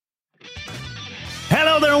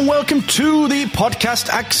and welcome to the Podcast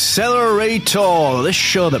Accelerator, this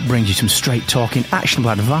show that brings you some straight talking, actionable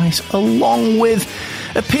advice, along with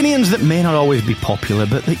opinions that may not always be popular,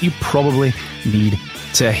 but that you probably need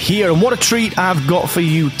to hear. And what a treat I've got for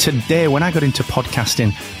you today. When I got into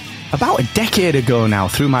podcasting about a decade ago now,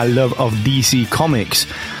 through my love of DC Comics,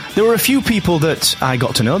 there were a few people that I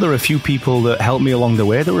got to know. There were a few people that helped me along the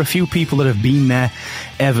way. There were a few people that have been there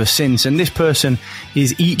ever since. And this person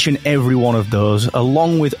is each and every one of those,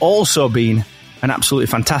 along with also being an absolutely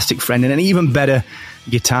fantastic friend and an even better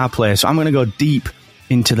guitar player. So I'm going to go deep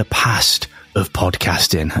into the past of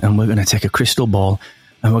podcasting, and we're going to take a crystal ball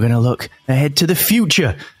and we're going to look ahead to the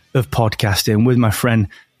future of podcasting with my friend,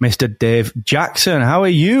 Mr. Dave Jackson. How are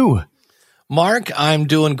you? Mark, I'm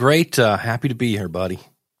doing great. Happy to be here, buddy.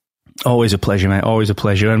 Always a pleasure, mate. Always a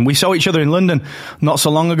pleasure. And we saw each other in London not so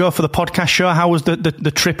long ago for the podcast show. How was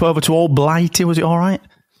the trip over to Old Blighty? Was it all right?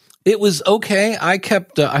 It was okay. I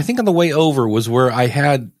kept, I think on the way over was where I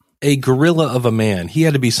had a gorilla of a man. He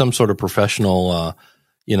had to be some sort of professional,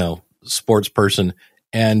 sports person.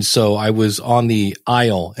 And so I was on the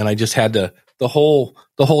aisle and I just had to, the whole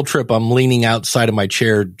trip, I'm leaning outside of my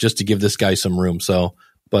chair just to give this guy some room. So,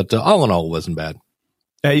 but all in all, it wasn't bad.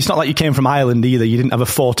 It's not like you came from Ireland either. You didn't have a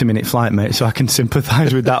 40-minute flight, mate, so I can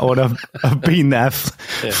sympathise with that one. I've been there,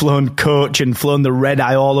 flown coach and flown the red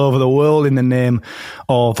eye all over the world in the name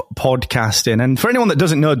of podcasting. And for anyone that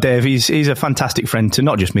doesn't know Dave, he's a fantastic friend to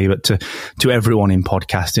not just me, but to everyone in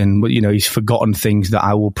podcasting. But, you know, he's forgotten things that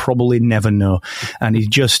I will probably never know. And he's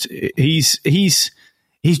just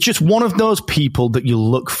one of those people that you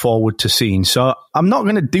look forward to seeing. So I'm not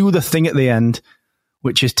going to do the thing at the end,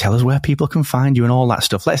 which is tell us where people can find you and all that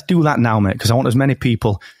stuff. Let's do that now, mate, because I want as many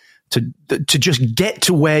people to just get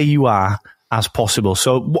to where you are as possible.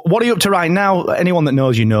 So what are you up to right now? Anyone that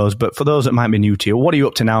knows you knows, but for those that might be new to you, what are you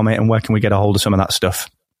up to now, mate, and where can we get a hold of some of that stuff?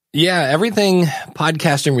 Yeah, everything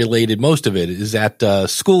podcasting related, most of it is at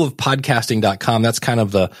schoolofpodcasting.com. That's kind of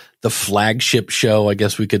the flagship show, I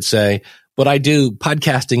guess we could say. But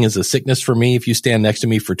podcasting is a sickness for me. If you stand next to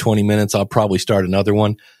me for 20 minutes, I'll probably start another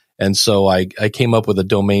one. And so I came up with a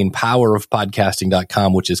domain,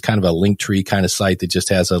 powerofpodcasting.com, which is kind of a link tree kind of site that just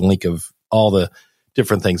has a link of all the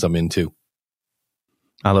different things I'm into.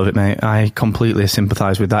 I love it, mate. I completely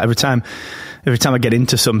sympathize with that. Every time I get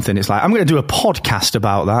into something, it's like, I'm going to do a podcast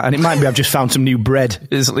about that. And it might be I've just found some new bread.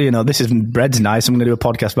 Bread's nice. I'm going to do a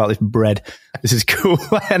podcast about this bread. This is cool.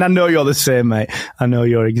 And I know you're the same, mate. I know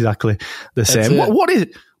you're exactly the same. What is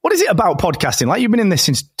it about podcasting? Like, you've been in this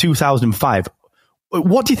since 2005.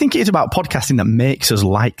 What do you think it is about podcasting that makes us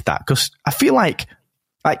like that? Because I feel like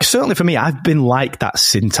certainly for me, I've been like that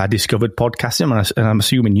since I discovered podcasting, and I'm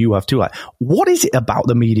assuming you have too. Like, what is it about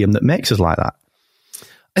the medium that makes us like that?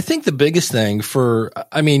 I think the biggest thing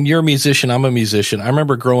you're a musician, I'm a musician. I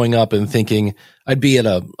remember growing up and thinking I'd be at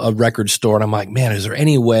a record store and I'm like, man, is there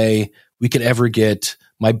any way we could ever get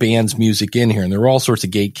my band's music in here? And there were all sorts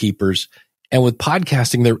of gatekeepers. And with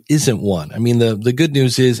podcasting, there isn't one. I mean, the good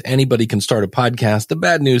news is anybody can start a podcast. The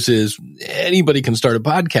bad news is anybody can start a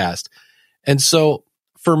podcast. And so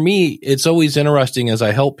for me, it's always interesting as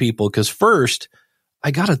I help people, because first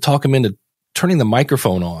I got to talk them into turning the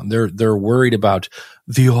microphone on. They're worried about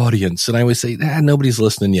the audience. And I always say, nobody's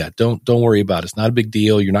listening yet. Don't worry about it. It's not a big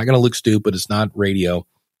deal. You're not going to look stupid. It's not radio.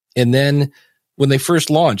 And then when they first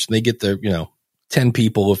launch and they get 10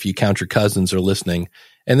 people, if you count your cousins, are listening.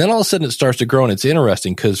 And then all of a sudden it starts to grow, and it's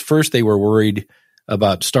interesting because first they were worried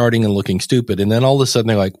about starting and looking stupid. And then all of a sudden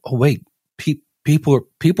they're like, oh, wait, people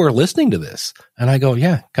are listening to this. And I go,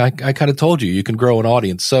 yeah, I kind of told you can grow an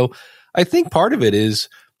audience. So I think part of it is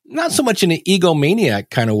not so much in an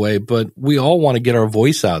egomaniac kind of way, but we all want to get our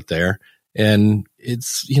voice out there. And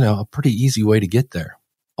it's, a pretty easy way to get there.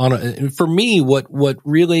 For me, what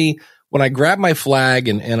really, when I grabbed my flag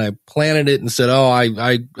and I planted it and said,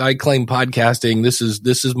 I claim podcasting, this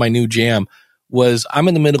is my new jam, was I'm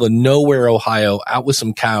in the middle of nowhere, Ohio, out with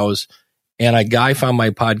some cows, and a guy found my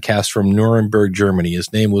podcast from Nuremberg, Germany.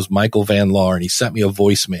 His name was Michael Van Laar, and he sent me a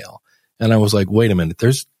voicemail. And I was like, wait a minute,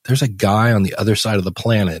 there's a guy on the other side of the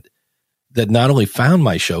planet that not only found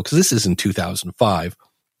my show, because this is in 2005,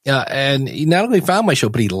 and he not only found my show,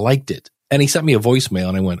 but he liked it. And he sent me a voicemail,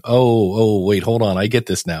 and I went, oh, wait, hold on. I get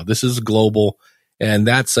this now. This is global. And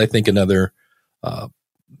that's, I think, another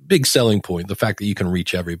big selling point, the fact that you can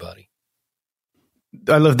reach everybody.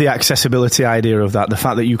 I love the accessibility idea of that, the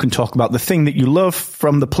fact that you can talk about the thing that you love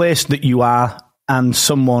from the place that you are, and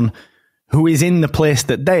someone who is in the place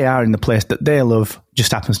that they are, in the place that they love,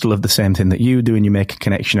 just happens to love the same thing that you do, and you make a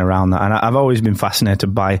connection around that. And I've always been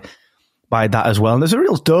fascinated by that as well. And there's a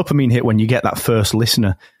real dopamine hit when you get that first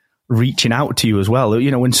listener reaching out to you as well. You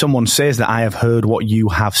know, when someone says that I have heard what you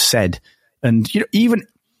have said, and you know,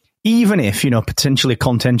 even if, you know, potentially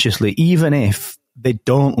contentiously, even if they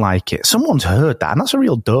don't like it, someone's heard that, and that's a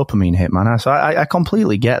real dopamine hit, man. So I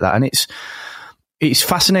completely get that, and it's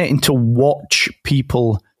fascinating to watch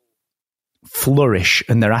people flourish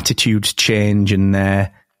and their attitudes change and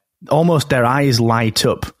their eyes light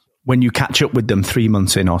up when you catch up with them 3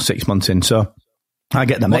 months in or 6 months in. So I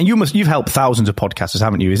get that, man. You've helped thousands of podcasters,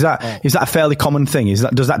 haven't you? Is that a fairly common thing? Does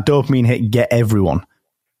that dopamine hit get everyone?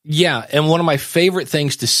 Yeah, and one of my favorite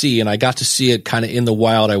things to see, and I got to see it kind of in the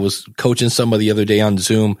wild. I was coaching somebody the other day on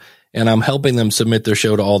Zoom, and I'm helping them submit their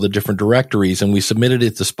show to all the different directories, and we submitted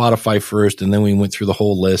it to Spotify first, and then we went through the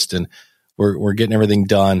whole list, and we're getting everything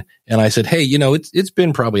done. And I said, hey, you know, it's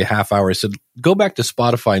been probably a half hour. I said, go back to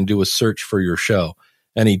Spotify and do a search for your show.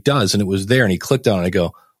 And he does, and it was there, and he clicked on it. I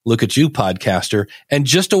go, look at you, podcaster. And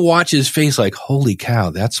just to watch his face like, holy cow,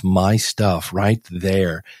 that's my stuff right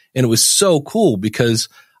there. And it was so cool because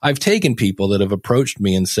I've taken people that have approached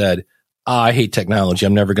me and said, I hate technology.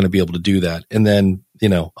 I'm never going to be able to do that. And then, you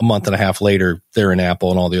know, a month and a half later, they're in Apple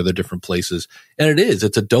and all the other different places. And it's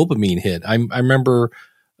a dopamine hit. I remember,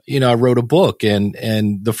 you know, I wrote a book and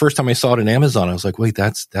the first time I saw it in Amazon, I was like, wait,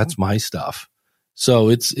 that's my stuff. So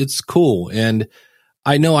it's cool. And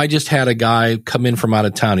I know I just had a guy come in from out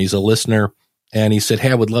of town. He's a listener, and he said, hey,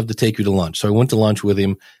 I would love to take you to lunch. So I went to lunch with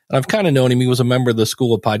him, and I've kind of known him. He was a member of the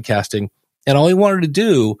School of Podcasting, and all he wanted to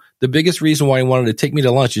do, the biggest reason why he wanted to take me to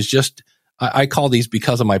lunch is just, I call these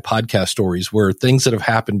because of my podcast stories, were things that have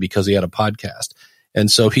happened because he had a podcast. And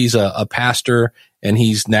so he's a pastor, and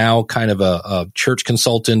he's now kind of a church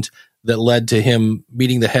consultant that led to him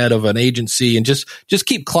meeting the head of an agency and just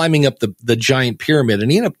keep climbing up the giant pyramid. And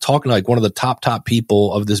he ended up talking to like one of the top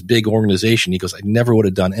people of this big organization. He goes, I never would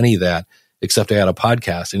have done any of that except I had a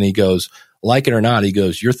podcast. And he goes, like it or not, he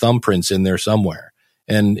goes, your thumbprint's in there somewhere.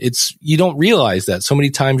 And you don't realize that so many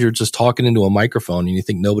times you're just talking into a microphone and you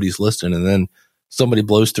think nobody's listening. And then somebody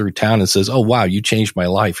blows through town and says, oh, wow, you changed my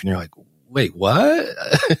life. And you're like, wait, what?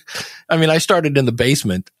 I mean, I started in the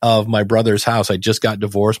basement of my brother's house. I just got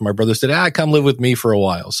divorced. My brother said, come live with me for a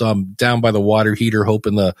while. So I'm down by the water heater,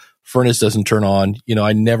 hoping the furnace doesn't turn on. You know,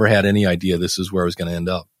 I never had any idea this is where I was going to end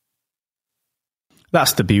up.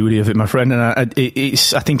 That's the beauty of it, my friend. And I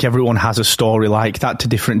think everyone has a story like that to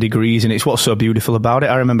different degrees. And it's what's so beautiful about it.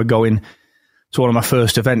 I remember going to one of my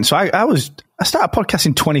first events. So I started podcasting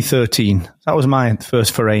in 2013. That was my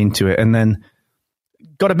first foray into it. And then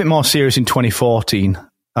got a bit more serious in 2014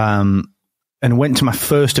 and went to my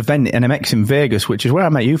first event at NMX in Vegas, which is where I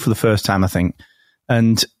met you for the first time, I think.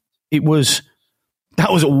 And that was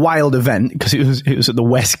a wild event because it was at the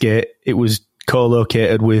Westgate. It was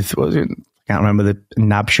co-located with, what was it? I can't remember, the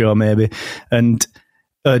NAB show maybe. And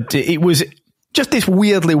it was just this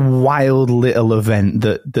weirdly wild little event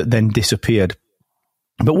that then disappeared.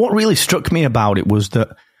 But what really struck me about it was that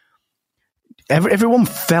everyone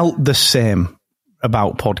felt the same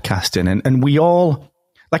about podcasting. And we all,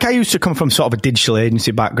 like, I used to come from sort of a digital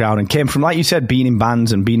agency background and came from, like you said, being in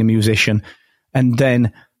bands and being a musician, and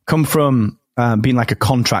then come from being like a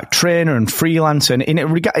contract trainer and freelancer. And in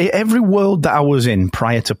every world that I was in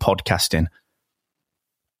prior to podcasting,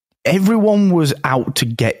 everyone was out to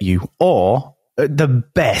get you, or at the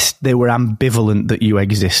best, they were ambivalent that you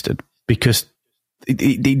existed because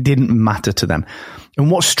it didn't matter to them.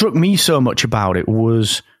 And what struck me so much about it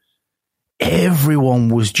was everyone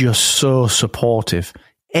was just so supportive.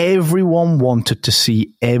 Everyone wanted to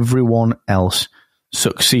see everyone else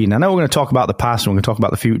succeed. I know we're going to talk about the past and we're going to talk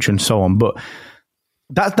about the future and so on, but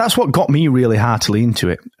that's what got me really heartily into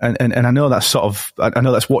it. And I know that's I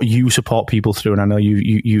know that's what you support people through, and I know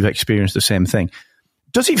you've experienced the same thing.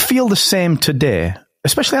 Does it feel the same today,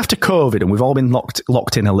 especially after COVID and we've all been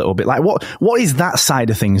locked in a little bit? Like what is that side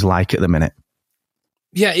of things like at the minute?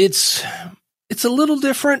 Yeah, it's a little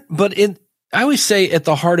different, but I always say at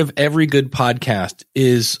the heart of every good podcast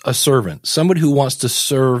is a servant, somebody who wants to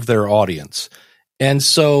serve their audience. And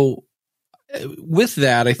so with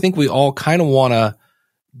that, I think we all kind of want to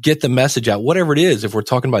get the message out, whatever it is. If we're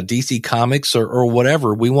talking about DC Comics or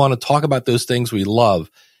whatever, we want to talk about those things we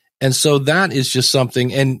love. And so that is just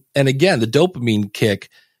something. And again, the dopamine kick,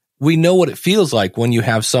 we know what it feels like when you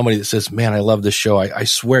have somebody that says, man, I love this show. I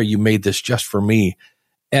swear you made this just for me.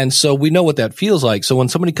 And so we know what that feels like. So when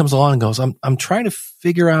somebody comes along and goes, I'm trying to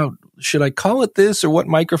figure out, should I call it this or what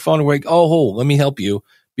microphone? And we're like, let me help you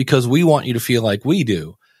because we want you to feel like we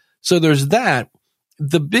do. So there's that.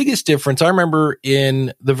 The biggest difference, I remember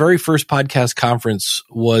in the very first podcast conference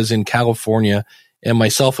was in California, and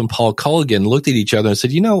myself and Paul Culligan looked at each other and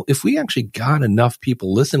said, if we actually got enough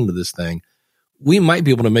people listening to this thing, we might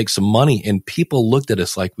be able to make some money. And people looked at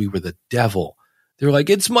us like we were the devil. They were like,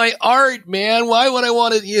 it's my art, man. Why would I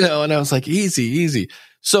want it? And I was like, easy.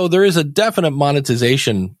 So there is a definite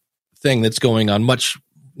monetization thing that's going on much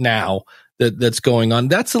now that's going on.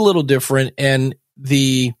 That's a little different. And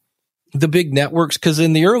the big networks, because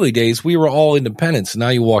in the early days, we were all independents. Now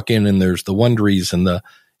you walk in and there's the Wonderies and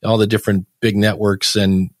all the different big networks.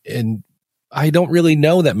 And I don't really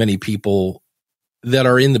know that many people that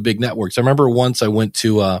are in the big networks. I remember once I went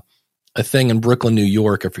to a thing in Brooklyn, New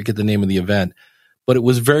York. I forget the name of the event, but it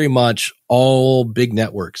was very much all big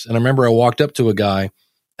networks. And I remember I walked up to a guy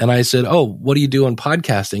and I said, "Oh, what do you do in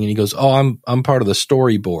podcasting?" And he goes, "Oh, I'm part of the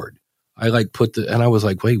storyboard. I and I was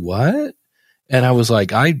like, "Wait, what?" And I was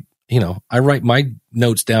like, I write my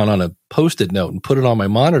notes down on a Post-it note and put it on my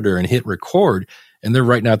monitor and hit record. And they're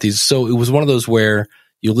writing out these. So it was one of those where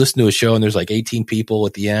you listen to a show and there's like 18 people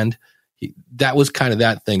at the end. That was kind of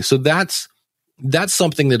that thing. So that's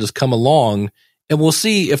something that has come along, and we'll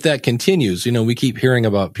see if that continues. We keep hearing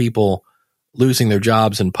about people losing their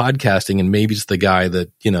jobs in podcasting, and maybe it's the guy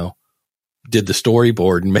that, did the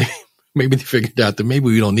storyboard, and maybe they figured out that maybe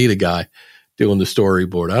we don't need a guy doing the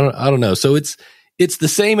storyboard. I don't know. So it's the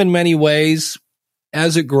same in many ways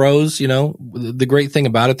as it grows. The great thing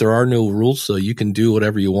about it, there are no rules, so you can do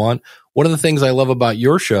whatever you want. One of the things I love about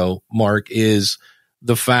your show, Mark, is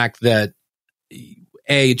the fact that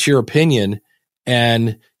it's your opinion,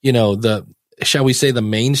 and shall we say the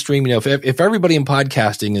mainstream, if everybody in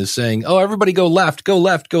podcasting is saying, "Oh, everybody go left,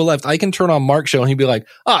 I can turn on Mark's show and he'd be like,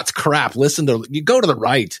 "Oh, it's crap. You go to the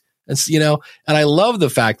right." And and I love the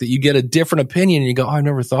fact that you get a different opinion and you go, "Oh, I've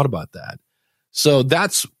never thought about that." So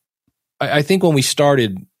I think when we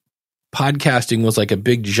started, podcasting was like a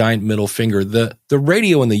big giant middle finger. The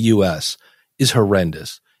radio in the US is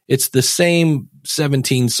horrendous. It's the same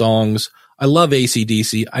 17 songs. I love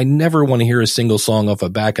AC/DC. I never want to hear a single song off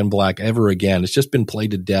of Back in Black ever again. It's just been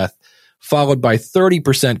played to death, followed by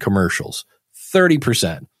 30% commercials,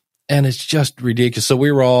 30%. And it's just ridiculous. So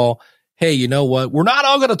we were all, hey, you know what? We're not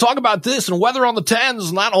all going to talk about this and weather on the 10s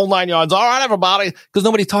and that whole 9 yards. All right, everybody. Because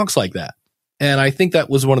nobody talks like that. And I think that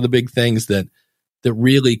was one of the big things that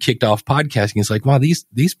really kicked off podcasting. It's like, wow,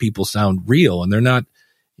 these people sound real, and they're not,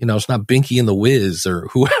 it's not Binky and the Wiz or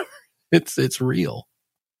whoever. It's real.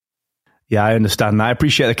 Yeah, I understand that. I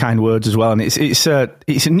appreciate the kind words as well. And it's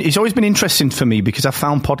always been interesting for me because I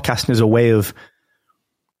found podcasting as a way of,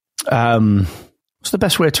 what's the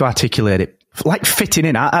best way to articulate it? Like fitting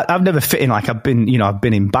in. I've never fit in. Like I've been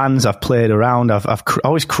in bands, I've played around, I've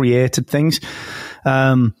always created things.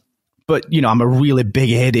 But I'm a really big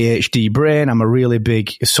ADHD brain. I'm a really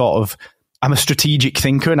big I'm a strategic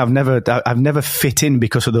thinker, and I've never fit in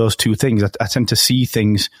because of those two things. I tend to see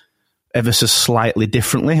things ever so slightly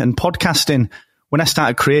differently. And podcasting, when I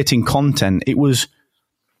started creating content, it was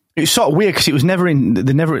sort of weird because it was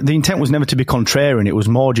the intent was never to be contrarian. It was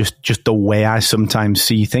more just the way I sometimes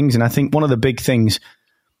see things. And I think one of the big things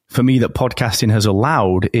for me that podcasting has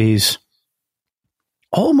allowed is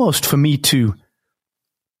almost for me to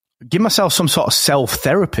give myself some sort of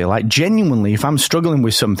self-therapy. Like genuinely, if I'm struggling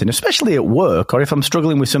with something, especially at work, or if I'm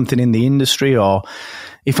struggling with something in the industry, or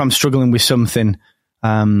if I'm struggling with something,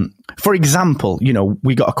 for example,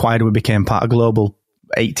 we got acquired, we became part of Global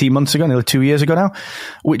 18 months ago, nearly 2 years ago now,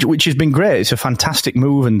 which has been great. It's a fantastic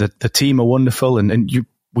move, and the team are wonderful. And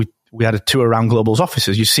we had a tour around Global's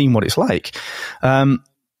offices. You've seen what it's like.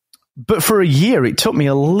 But for a year, it took me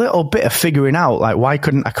a little bit of figuring out, like, why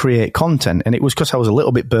couldn't I create content? And it was because I was a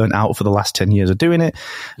little bit burnt out for the last 10 years of doing it.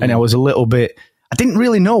 And I was I didn't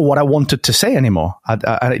really know what I wanted to say anymore.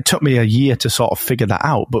 It took me a year to sort of figure that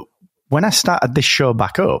out. But when I started this show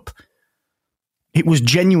back up, it was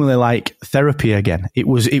genuinely like therapy again. It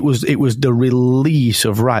was the release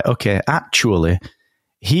of, right, okay, actually,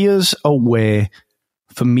 here's a way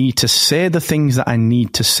for me to say the things that I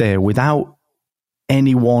need to say without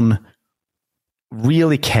anyone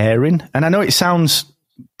really caring. And I know it sounds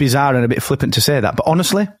bizarre and a bit flippant to say that, but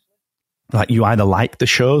honestly, like, you either like the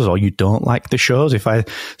shows or you don't like the shows. If I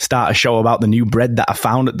start a show about the new bread that I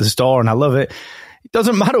found at the store and I love it, it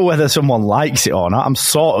doesn't matter whether someone likes it or not. I'm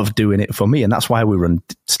sort of doing it for me. And that's why we run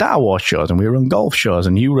Star Wars shows and we run golf shows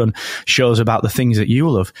and you run shows about the things that you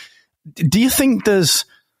love. Do you think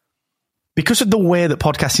because of the way that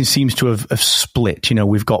podcasting seems to have split,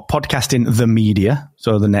 we've got podcasting, the media,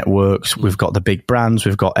 so the networks, we've got the big brands,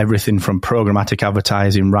 we've got everything from programmatic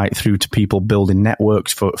advertising right through to people building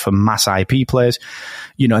networks for mass IP players,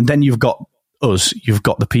 and then you've got us, you've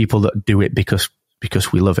got the people that do it because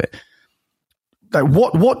we love it. Like,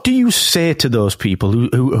 what do you say to those people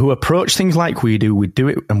who approach things like we do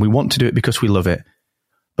it and we want to do it because we love it,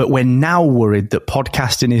 But we're now worried that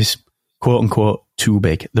podcasting is, quote unquote, too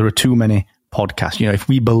big. There are too many podcasts. You know, if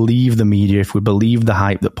we believe the media, if we believe the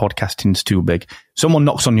hype that podcasting is too big, someone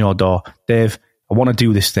knocks on your door, Dave, I want to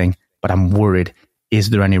do this thing, but I'm worried. Is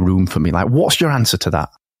there any room for me? Like, what's your answer to that?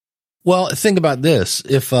 Well, think about this.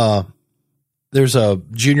 If there's a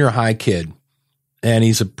junior high kid and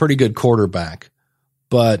he's a pretty good quarterback,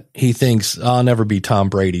 but he thinks, I'll never be Tom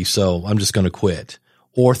Brady, so I'm just going to quit.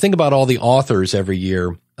 Or think about all the authors every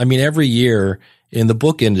year. I mean, every year in the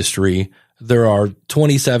book industry, there are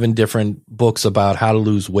 27 different books about how to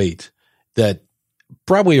lose weight that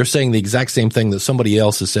probably are saying the exact same thing that somebody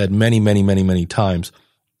else has said many, many, many, many times.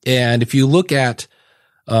 And if you look at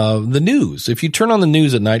the news, if you turn on the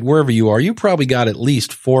news at night, wherever you are, you probably got at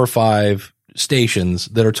least 4 or 5 stations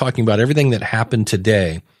that are talking about everything that happened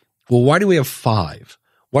today. Well, why do we have 5?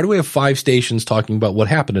 Why do we have 5 stations talking about what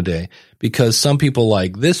happened today? Because some people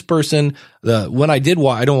like this person. When I did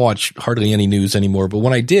watch, I don't watch hardly any news anymore, but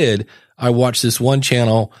when I did, I watched this one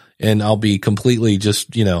channel, and I'll be completely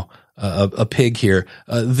just, a pig here.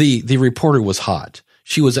 The reporter was hot.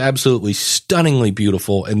 She was absolutely stunningly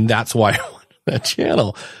beautiful, and that's why I went to that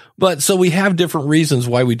channel. But so we have different reasons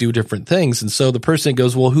why we do different things. And so the person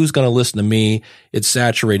goes, well, who's going to listen to me? It's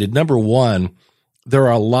saturated. Number one, there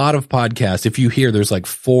are a lot of podcasts. If you hear there's like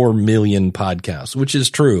 4 million podcasts, which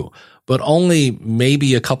is true, but only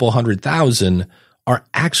maybe a couple 100,000 are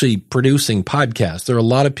actually producing podcasts. There are a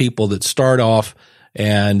lot of people that start off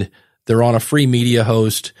and they're on a free media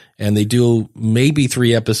host and they do maybe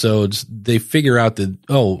 3 episodes. They figure out that,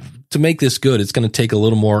 to make this good, it's going to take a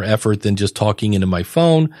little more effort than just talking into my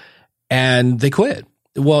phone, and they quit.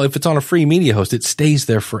 Well, if it's on a free media host, it stays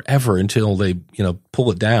there forever until they,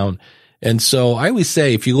 pull it down. And so I always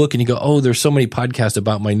say, if you look and you go, there's so many podcasts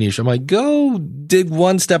about my niche, I'm like, go dig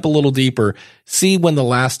one step a little deeper. See when the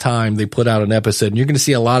last time they put out an episode, and you're going to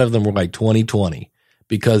see a lot of them were like 2020,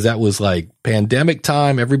 because that was like pandemic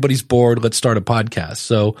time. Everybody's bored. Let's start a podcast.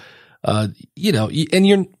 So, and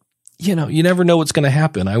you never know what's going to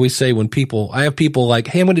happen. I always say I have people like,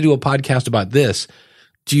 hey, I'm going to do a podcast about this.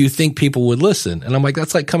 Do you think people would listen? And I'm like,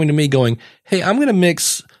 that's like coming to me going, hey, I'm going to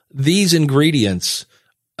mix these ingredients.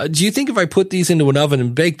 Do you think if I put these into an oven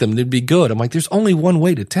and bake them, it'd be good? I'm like, there's only one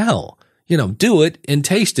way to tell. Do it and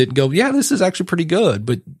taste it and go, yeah, this is actually pretty good.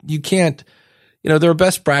 But you can't, there are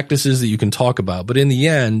best practices that you can talk about. But in the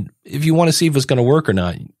end, if you want to see if it's going to work or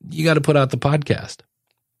not, you got to put out the podcast.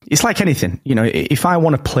 It's like anything, if I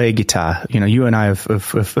want to play guitar, you and I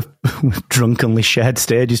have drunkenly shared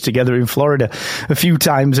stages together in Florida a few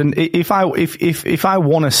times. And if I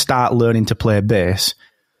want to start learning to play bass,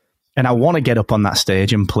 and I want to get up on that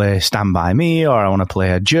stage and play Stand By Me, or I want to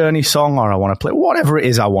play a Journey song, or I want to play whatever it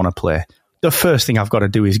is I want to play, the first thing I've got to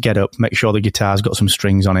do is get up, make sure the guitar's got some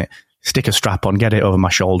strings on it, stick a strap on, get it over my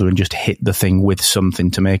shoulder, and just hit the thing with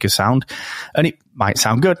something to make a sound. And it might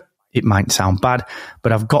sound good, it might sound bad,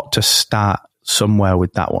 but I've got to start somewhere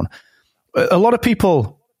with that one. A lot of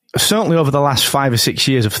people, certainly over the last 5 or 6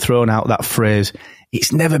 years, have thrown out that phrase,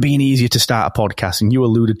 it's never been easier to start a podcast. And you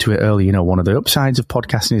alluded to it earlier. One of the upsides of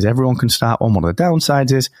podcasting is everyone can start one. One of the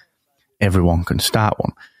downsides is everyone can start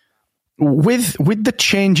one. With the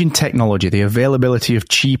change in technology, the availability of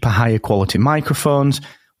cheaper, higher quality microphones,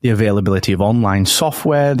 the availability of online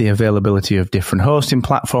software, the availability of different hosting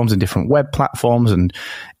platforms and different web platforms and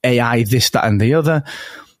AI, this, that, and the other,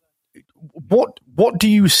 what do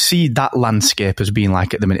you see that landscape as being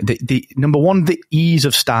like at the minute? The number one, the ease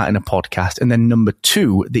of starting a podcast, and then number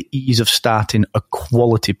 2, the ease of starting a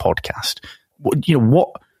quality podcast.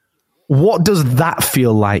 What does that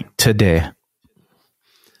feel like today?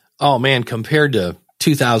 Oh man, compared to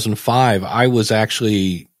 2005, I was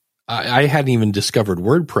actually I hadn't even discovered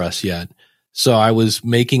WordPress yet, so I was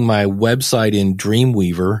making my website in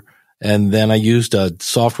Dreamweaver. And then I used a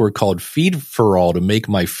software called Feed4All to make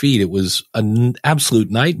my feed. It was an absolute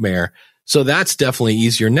nightmare. So that's definitely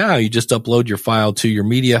easier now. You just upload your file to your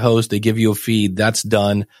media host. They give you a feed. That's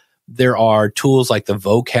done. There are tools like the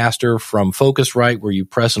Vocaster from Focusrite where you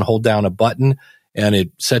press and hold down a button and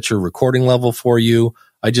it sets your recording level for you.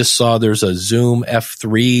 I just saw there's a Zoom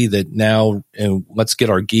F3 that now, and Let's Get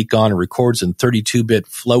Our Geek On, records in 32-bit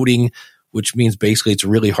floating, which means basically it's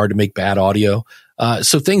really hard to make bad audio.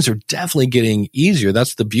 So things are definitely getting easier.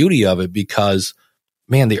 That's the beauty of it because,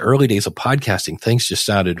 man, the early days of podcasting, things just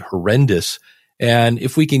sounded horrendous. And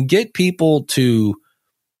if we can get people to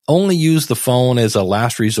only use the phone as a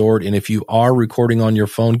last resort, and if you are recording on your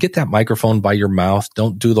phone, get that microphone by your mouth.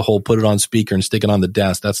 Don't do the whole put it on speaker and stick it on the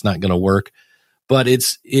desk. That's not going to work. But it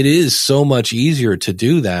is so much easier to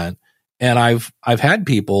do that. And I've had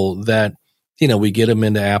people that we get them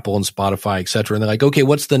into Apple and Spotify, et cetera. And they're like, okay,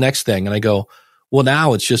 what's the next thing? And I go, well,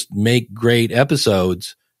 now it's just make great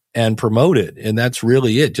episodes and promote it. And that's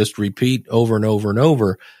really it. Just repeat over and over and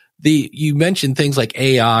over. You mentioned things like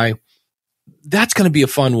AI. That's going to be a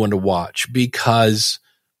fun one to watch, because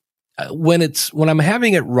when I'm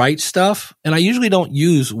having it write stuff, and I usually don't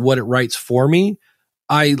use what it writes for me,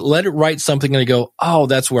 I let it write something and I go, oh,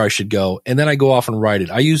 that's where I should go. And then I go off and write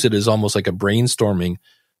it. I use it as almost like a brainstorming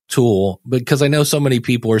tool, because I know so many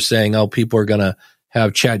people are saying, oh, people are going to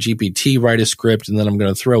have ChatGPT write a script and then I'm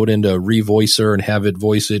going to throw it into Revoicer and have it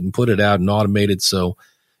voice it and put it out and automate it. So,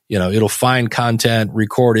 it'll find content,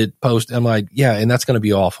 record it, post. I'm like, yeah, and that's going to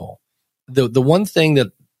be awful. The one thing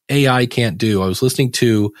that AI can't do, I was listening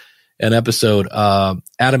to an episode,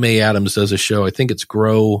 Adam A. Adams does a show. I think it's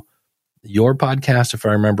Grow Your Podcast, if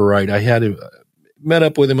I remember right. I had met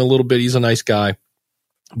up with him a little bit. He's a nice guy,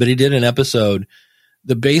 but he did an episode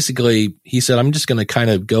that basically he said, I'm just going to kind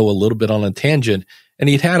of go a little bit on a tangent. And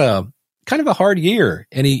he'd had a kind of a hard year,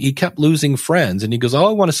 and he kept losing friends. And he goes, all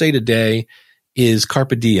I want to say today is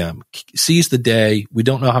carpe diem, seize the day. We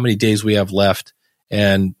don't know how many days we have left.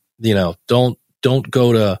 And, don't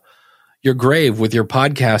go to your grave with your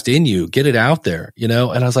podcast in you, get it out there, And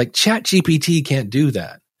I was like, ChatGPT can't do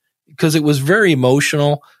that, because it was very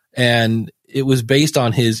emotional and it was based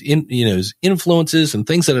on his influences and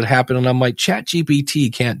things that had happened. And I'm like,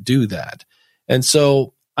 ChatGPT can't do that. And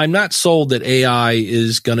so I'm not sold that AI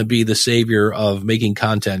is going to be the savior of making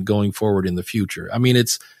content going forward in the future. I mean,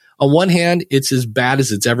 it's on one hand, it's as bad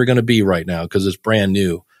as it's ever going to be right now because it's brand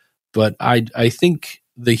new. But I think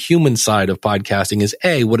the human side of podcasting is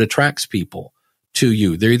what attracts people to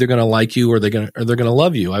you. They're either going to like you or they're going to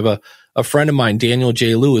love you. I have a friend of mine, Daniel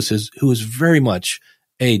J. Lewis, who is very much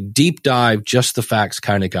a deep dive, just the facts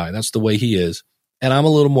kind of guy. That's the way he is. And I'm a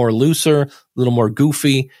little more looser, a little more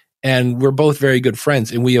goofy, and we're both very good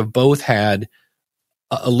friends. And we have both had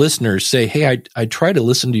listeners say, hey, I try to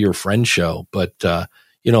listen to your friend's show, but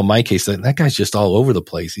in my case, that guy's just all over the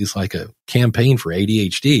place. He's like a campaign for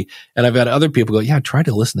ADHD. And I've had other people go, yeah, try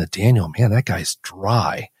to listen to Daniel. Man, that guy's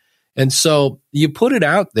dry. And so you put it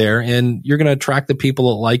out there and you're going to attract the people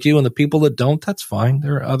that like you, and the people that don't, that's fine.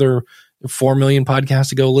 There are other 4 million podcasts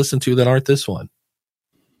to go listen to that aren't this one.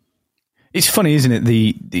 It's funny, isn't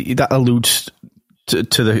it? That alludes to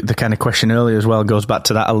the kind of question earlier as well, goes back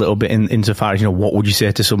to that a little bit insofar as, what would you say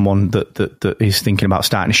to someone that is thinking about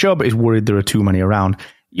starting a show but is worried there are too many around?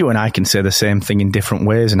 You and I can say the same thing in different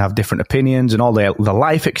ways and have different opinions, and all the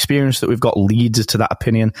life experience that we've got leads us to that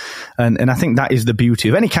opinion. And I think that is the beauty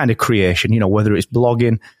of any kind of creation, whether it's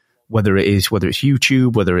blogging, whether it's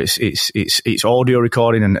YouTube, whether it's audio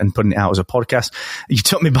recording and putting it out as a podcast. You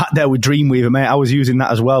took me back there with Dreamweaver, mate. I was using that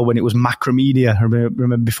as well when it was Macromedia. I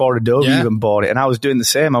remember before Adobe even bought it, and I was doing the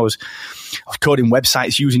same. I was coding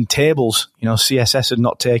websites using tables. CSS had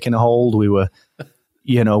not taken a hold. We were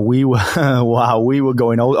going,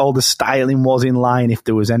 all the styling was in line, if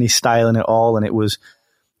there was any styling at all, and it was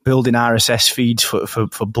building RSS feeds for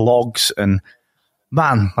blogs, and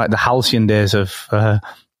man, like the halcyon days of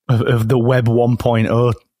the Web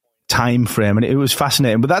 1.0 time frame, and it was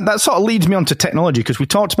fascinating. But that sort of leads me on to technology, because we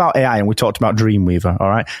talked about AI and we talked about Dreamweaver. All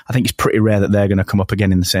right, I think it's pretty rare that they're going to come up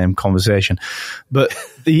again in the same conversation. But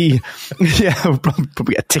we'll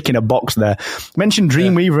probably get a tick in a box there. Mention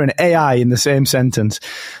Dreamweaver and AI in the same sentence,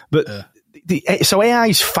 but so AI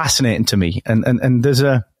is fascinating to me, and there's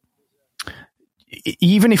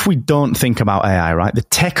even if we don't think about AI, right, the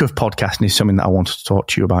tech of podcasting is something that I want to talk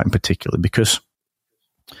to you about in particular, because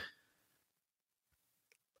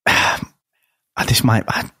I'm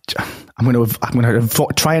going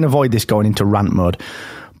to try and avoid this going into rant mode,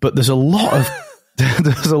 but there's a lot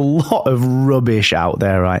of rubbish out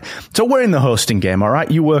there, right? So we're in the hosting game, all right?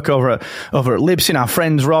 You work over at Libsyn, our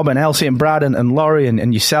friends Rob and Elsie and Brad and Laurie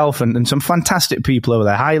and yourself and some fantastic people over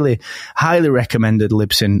there. Highly recommended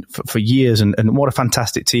Libsyn for years, and what a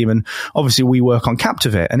fantastic team. And obviously we work on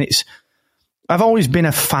Captivate, and I've always been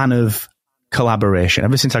a fan of collaboration.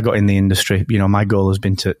 Ever since I got in the industry, my goal has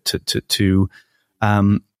been to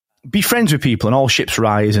be friends with people, and all ships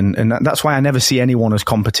rise, and that's why I never see anyone as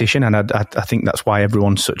competition, and I think that's why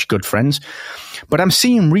everyone's such good friends. But I'm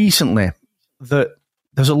seeing recently that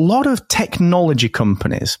there's a lot of technology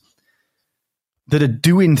companies that are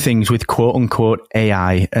doing things with quote-unquote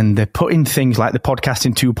AI, and they're putting things like the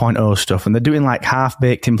podcasting 2.0 stuff, and they're doing like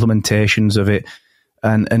half-baked implementations of it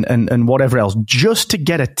and whatever else, just to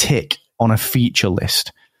get a tick on a feature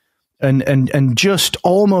list, and just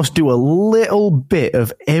almost do a little bit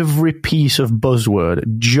of every piece of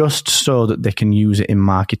buzzword just so that they can use it in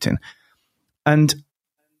marketing. And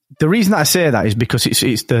the reason that I say that is because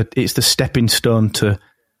it's the stepping stone to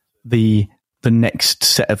the next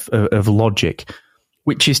set of logic,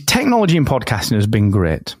 which is technology in podcasting has been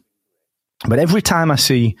great. But every time I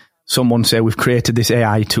see someone say, we've created this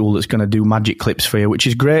AI tool that's going to do magic clips for you, which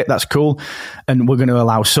is great, that's cool, and we're going to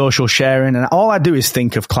allow social sharing, and all I do is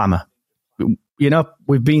think of Clamour. You know,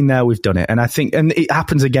 we've been there, we've done it. And I think, and it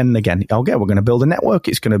happens again and again. Okay, we're going to build a network.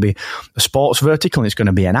 It's going to be a sports vertical. And it's going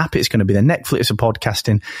to be an app. It's going to be the Netflix of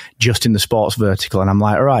podcasting just in the sports vertical. And I'm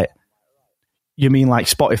like, all right, you mean like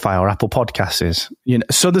Spotify or Apple Podcasts is? You know,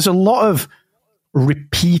 so there's a lot of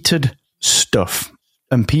repeated stuff,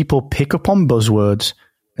 and people pick up on buzzwords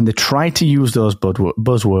and they try to use those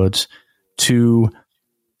buzzwords to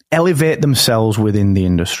elevate themselves within the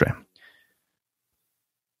industry.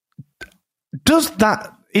 Is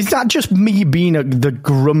that just me being the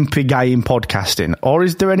grumpy guy in podcasting, or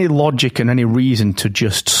is there any logic and any reason to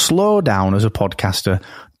just slow down as a podcaster?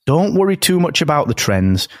 Don't worry too much about the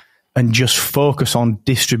trends and just focus on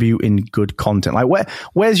distributing good content. Like,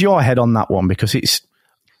 where's your head on that one? Because it's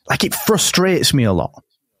like, it frustrates me a lot.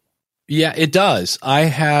 Yeah, it does.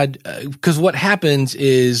 Because what happens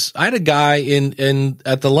is I had a guy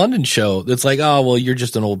at the London show that's like, oh, well, you're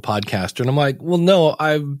just an old podcaster. And I'm like, well, no,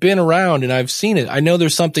 I've been around and I've seen it. I know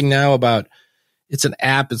there's something now about, it's an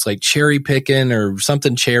app. It's like cherry picking or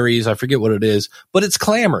something cherries. I forget what it is, but it's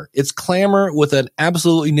Clamour. It's Clamour with an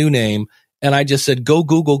absolutely new name. And I just said, go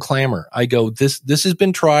Google Clamour. I go, this has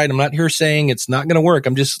been tried. I'm not here saying it's not going to work.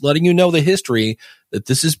 I'm just letting you know the history that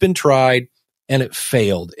this has been tried. And it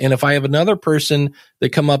failed. And if I have another person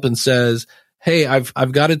that come up and says, hey,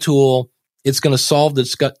 I've got a tool, it's going to solve the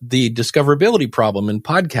discoverability problem in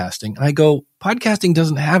podcasting. And I go, podcasting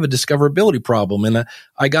doesn't have a discoverability problem. And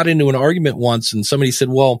I got into an argument once and somebody said,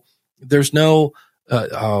 well, there's no,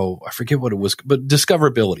 I forget what it was, but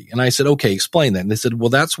discoverability. And I said, okay, explain that. And they said, well,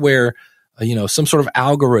 that's where, some sort of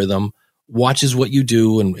algorithm watches what you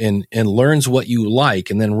do and learns what you like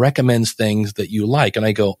and then recommends things that you like. And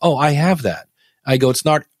I go, oh, I have that. I go, it's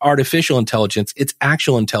not artificial intelligence. It's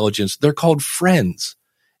actual intelligence. They're called friends.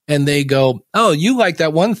 And they go, oh, you like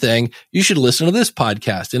that one thing. You should listen to this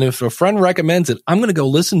podcast. And if a friend recommends it, I'm going to go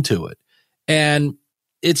listen to it. And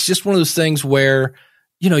it's just one of those things where,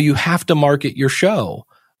 you have to market your show.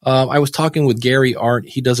 I was talking with Gary Arndt.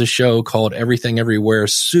 He does a show called Everything Everywhere,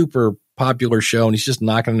 super popular show, and he's just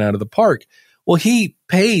knocking it out of the park. Well, he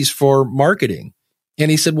pays for marketing. And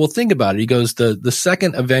he said, well, think about it. He goes, the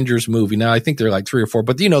second Avengers movie, now I think there are like 3 or 4,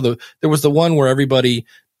 but there was the one where everybody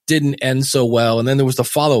didn't end so well. And then there was the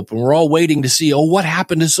follow-up and we're all waiting to see, oh, what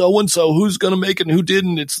happened to so-and-so? Who's going to make it and who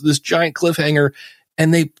didn't? It's this giant cliffhanger.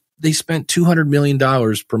 And they spent $200 million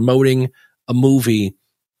promoting a movie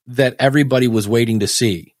that everybody was waiting to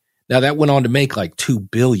see. Now that went on to make like $2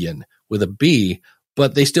 billion with a B,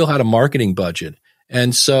 but they still had a marketing budget.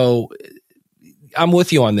 And so I'm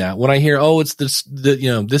with you on that. When I hear, oh, it's this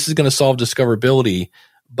is going to solve discoverability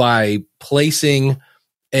by placing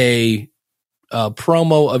a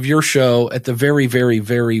promo of your show at the very, very,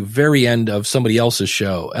 very, very end of somebody else's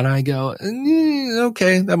show. And I go,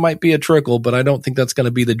 okay, that might be a trickle, but I don't think that's going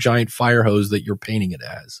to be the giant fire hose that you're painting it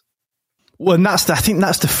as. Well, and I think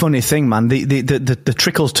that's the funny thing, man. The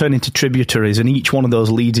trickles turn into tributaries, and each one of those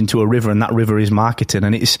leads into a river, and that river is marketing.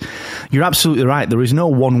 And you're absolutely right. There is no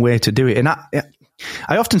one way to do it. And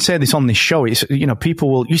I often say this on this show. It's,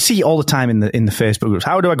 people you see all the time in the Facebook groups.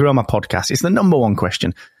 How do I grow my podcast? It's the number one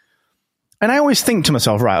question. And I always think to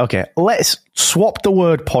myself, right, okay, let's swap the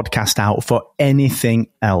word podcast out for anything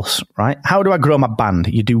else, right? How do I grow my band?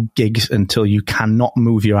 You do gigs until you cannot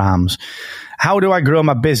move your arms. How do I grow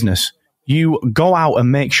my business? You go out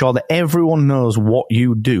and make sure that everyone knows what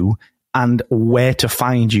you do and where to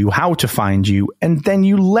find you, how to find you, and then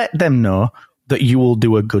you let them know that you will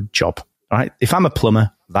do a good job, right? If I'm a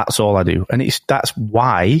plumber, that's all I do. And that's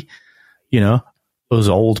why, us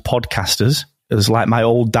old podcasters, it's like my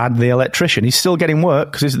old dad, the electrician, he's still getting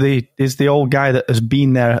work because he's the old guy that has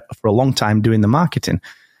been there for a long time doing the marketing.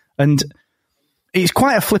 And it's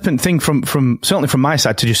quite a flippant thing from certainly from my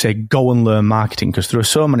side to just say, go and learn marketing, because there are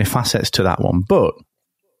so many facets to that one. But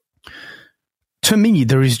to me,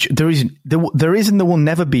 there is and there will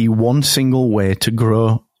never be one single way to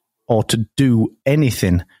grow or to do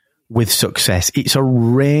anything with success. It's a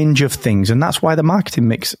range of things. And that's why the marketing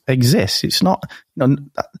mix exists. It's not,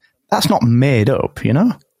 that's not made up,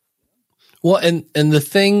 Well, and the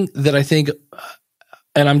thing that I think,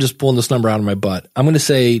 and I'm just pulling this number out of my butt, I'm going to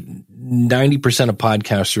say 90% of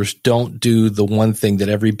podcasters don't do the one thing that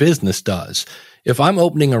every business does. If I'm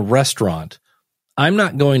opening a restaurant, I'm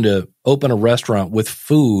not going to open a restaurant with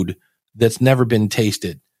food that's never been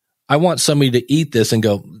tasted. I want somebody to eat this and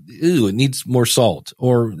go, ooh, it needs more salt,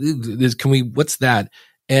 or what's that?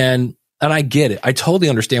 And I get it. I totally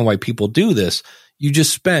understand why people do this. You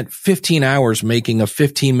just spent 15 hours making a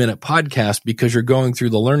 15-minute podcast because you're going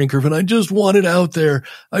through the learning curve, and I just want it out there.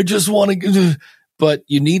 I just want to, but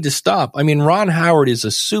you need to stop. I mean, Ron Howard is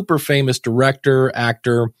a super famous director,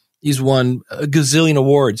 actor. He's won a gazillion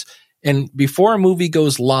awards. And before a movie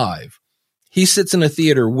goes live, he sits in a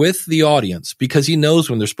theater with the audience because he knows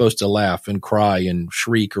when they're supposed to laugh and cry and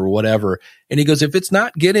shriek or whatever. And he goes, if it's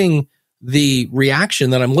not getting the reaction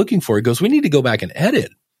that I'm looking for, he goes, we need to go back and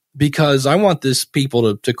edit, because I want this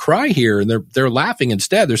people to cry here, and they're laughing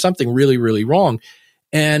instead. There's something really, really wrong.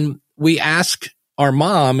 And we ask our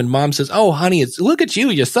mom, and mom says, oh, honey, look at you.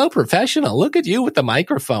 You're so professional. Look at you with the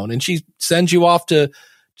microphone. And she sends you off to,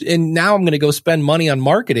 and now I'm going to go spend money on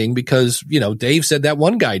marketing because, Dave said that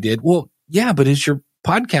one guy did. Well, yeah, but is your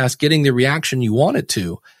podcast getting the reaction you want it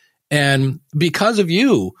to? And because of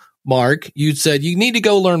you, Mark, you said you need to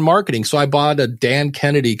go learn marketing. So I bought a Dan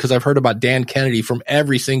Kennedy, because I've heard about Dan Kennedy from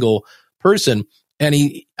every single person. And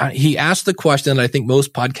he asked the question that I think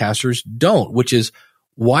most podcasters don't, which is,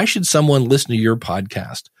 why should someone listen to your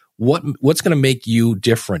podcast? What's going to make you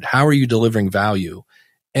different? How are you delivering value?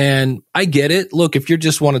 And I get it. Look, if you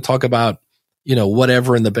just want to talk about,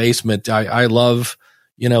 whatever in the basement, I love,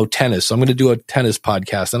 tennis. So I'm going to do a tennis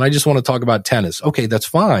podcast, and I just want to talk about tennis. Okay, that's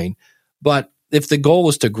fine. But if the goal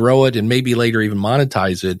is to grow it and maybe later even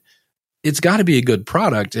monetize it, it's got to be a good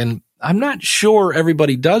product. And I'm not sure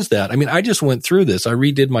everybody does that. I mean, I just went through this. I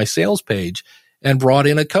redid my sales page and brought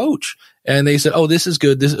in a coach, and they said, oh, this is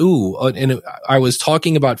good. And I was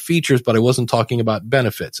talking about features, but I wasn't talking about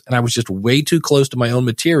benefits. And I was just way too close to my own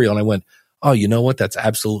material. And I went, oh, you know what? That's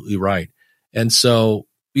absolutely right. And so,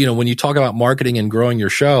 when you talk about marketing and growing your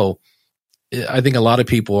show, I think a lot of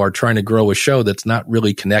people are trying to grow a show that's not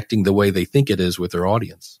really connecting the way they think it is with their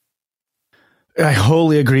audience. I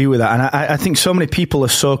wholly agree with that. And I think so many people are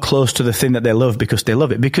so close to the thing that they love because they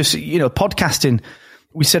love it. Because, podcasting,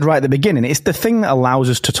 we said right at the beginning, it's the thing that allows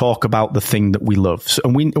us to talk about the thing that we love. So,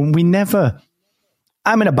 and we never,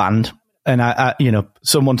 I'm in a band, and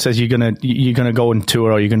someone says you're going to go on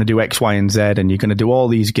tour, or you're going to do X, Y, and Z, and you're going to do all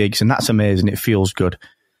these gigs, and that's amazing. It feels good.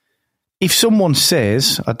 If someone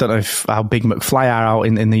says, I don't know how big McFly are out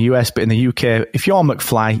in the US, but in the UK, if you're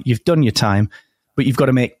McFly, you've done your time, but you've got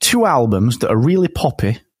to make 2 albums that are really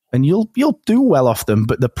poppy, and you'll do well off them,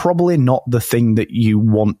 but they're probably not the thing that you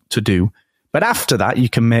want to do. But after that, you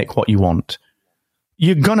can make what you want.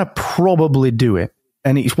 You're going to probably do it.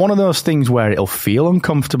 And it's one of those things where it'll feel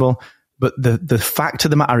uncomfortable, but the fact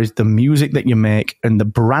of the matter is the music that you make and the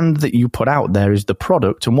brand that you put out there is the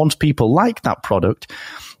product. And once people like that product,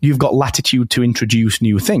 you've got latitude to introduce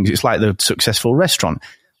new things. It's like the successful restaurant.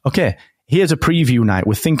 Okay, here's a preview night.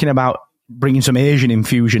 We're thinking about bringing some Asian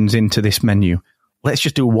infusions into this menu. Let's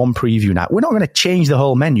just do one preview night. We're not going to change the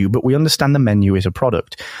whole menu, but we understand the menu is a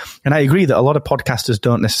product. And I agree that a lot of podcasters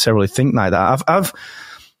don't necessarily think like that.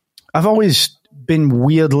 I've always been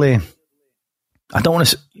weirdly, I don't want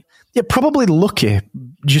to, probably lucky,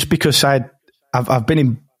 just because I've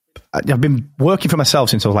been working for myself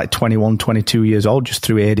since I was like 21, 22 years old, just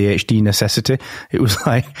through ADHD necessity. It was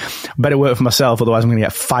like, better work for myself, otherwise I'm going to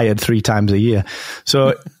get fired 3 times a year.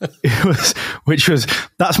 So that's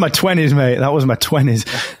my 20s, mate. That was my 20s.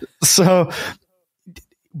 So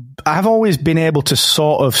I've always been able to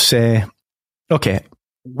sort of say, okay,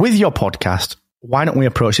 with your podcast, why don't we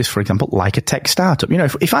approach this, for example, like a tech startup?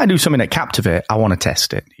 If I do something at Captivate, I want to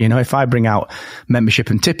test it. If I bring out membership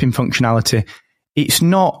and tipping functionality,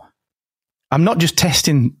 I'm not just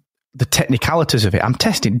testing the technicalities of it. I'm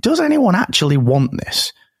testing, does anyone actually want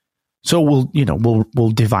this? So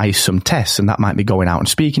we'll devise some tests, and that might be going out and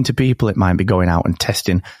speaking to people. It might be going out and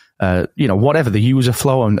testing, whatever the user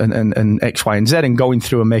flow and X, Y, and Z, and going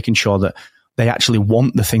through and making sure that they actually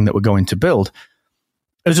want the thing that we're going to build.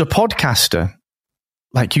 As a podcaster,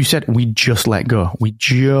 like you said, we just let go.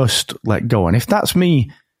 And if that's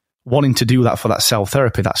me wanting to do that for that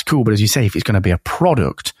self-therapy, that's cool. But as you say, if it's going to be a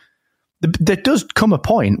product, there does come a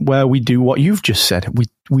point where we do what you've just said.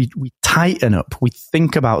 We tighten up. We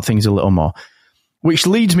think about things a little more, which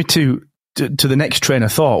leads me to the next train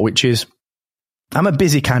of thought, which is I'm a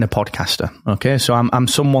busy kind of podcaster. Okay. So I'm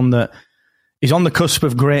someone that is on the cusp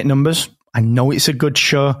of great numbers. I know it's a good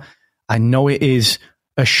show. I know it is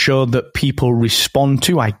a show that people respond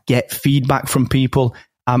to. I get feedback from people.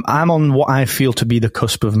 I'm on what I feel to be the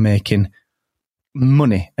cusp of making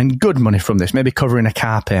money, and good money from this, maybe covering a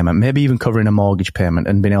car payment, maybe even covering a mortgage payment,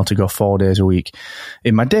 and being able to go 4 days a week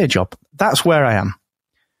in my day job. That's where I am.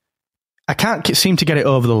 I can't seem to get it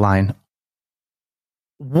over the line.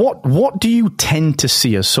 what do you tend to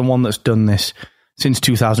see as someone that's done this since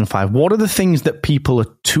 2005? What are the things that people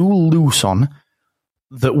are too loose on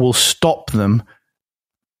that will stop them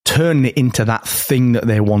turning it into that thing that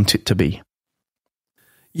they want it to be?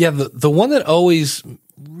 Yeah, the one that always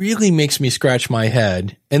really makes me scratch my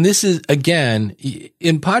head, and this is, again,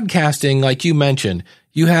 in podcasting, like you mentioned,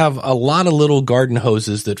 you have a lot of little garden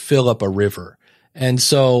hoses that fill up a river. And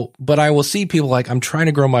so, but I will see people like, I'm trying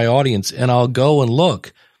to grow my audience, and I'll go and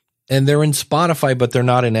look, and they're in Spotify, but they're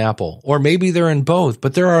not in Apple. Or maybe they're in both,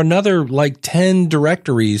 but there are another like 10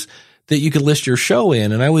 directories that you could list your show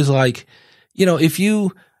in. And I was like, if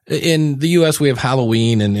you, in the US, we have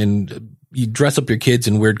Halloween and you dress up your kids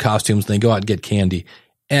in weird costumes and they go out and get candy.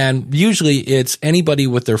 And usually it's anybody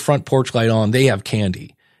with their front porch light on, they have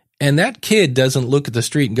candy. And that kid doesn't look at the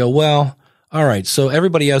street and go, well, all right, so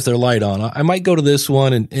everybody has their light on. I might go to this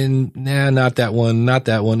one and nah, not that one, not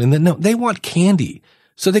that one. And then no, they want candy.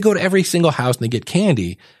 So they go to every single house and they get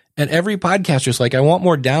candy. And every podcaster's like, I want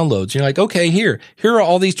more downloads. And you're like, okay, here are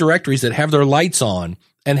all these directories that have their lights on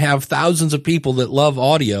and have thousands of people that love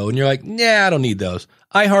audio. And you're like, nah, I don't need those.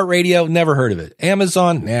 iHeartRadio, never heard of it.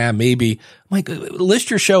 Amazon, nah, maybe. I'm like, list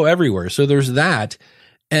your show everywhere. So there's that.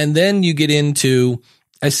 And then you get into,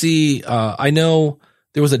 I know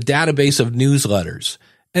there was a database of newsletters.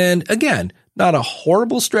 And again, not a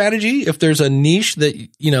horrible strategy. If there's a niche that,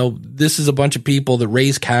 this is a bunch of people that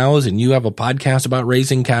raise cows and you have a podcast about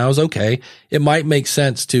raising cows, okay, it might make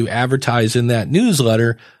sense to advertise in that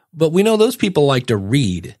newsletter. But we know those people like to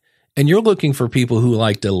read, and you're looking for people who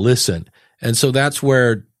like to listen. And so that's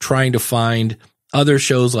where trying to find other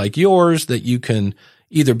shows like yours that you can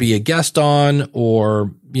either be a guest on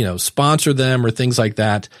or, sponsor them or things like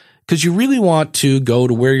that. Because you really want to go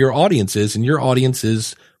to where your audience is, and your audience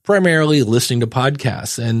is primarily listening to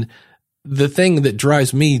podcasts. And the thing that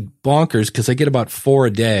drives me bonkers, because I get about 4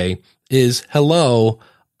 a day, is, hello,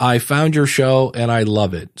 I found your show and I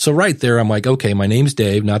love it. So right there, I'm like, okay, my name's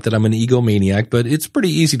Dave. Not that I'm an egomaniac, but it's pretty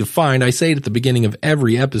easy to find. I say it at the beginning of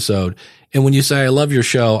every episode. And when you say, I love your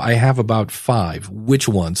show, I have about 5. Which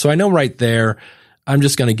one? So I know right there, I'm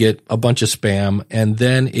just going to get a bunch of spam. And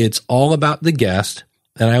then it's all about the guest.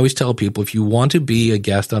 And I always tell people, if you want to be a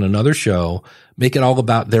guest on another show, make it all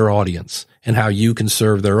about their audience and how you can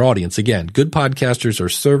serve their audience. Again, good podcasters are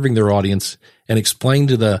serving their audience and explain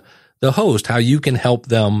to the host how you can help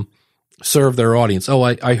them serve their audience. Oh,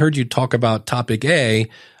 I heard you talk about topic A.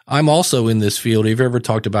 I'm also in this field. Have you ever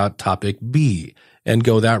talked about topic B? And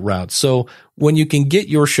go that route. So when you can get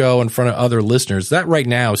your show in front of other listeners, that right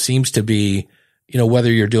now seems to be,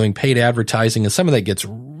 whether you're doing paid advertising, and some of that gets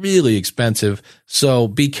really expensive. So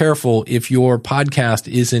be careful if your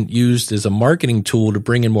podcast isn't used as a marketing tool to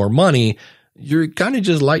bring in more money. You're kind of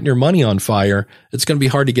just lighting your money on fire. It's going to be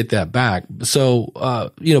hard to get that back.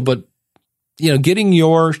 So, getting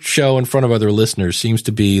your show in front of other listeners seems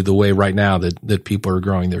to be the way right now that people are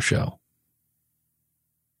growing their show.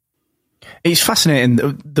 It's fascinating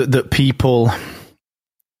that people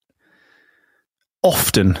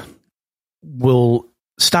often will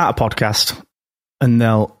start a podcast and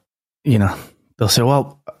they'll say,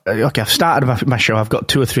 well, okay, I've started my show. I've got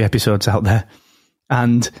 2 or 3 episodes out there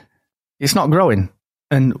and it's not growing.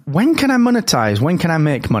 And when can I monetize? When can I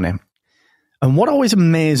make money? And what always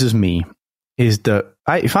amazes me is that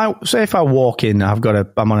if I walk in,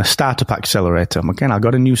 I'm on a startup accelerator. Again, I've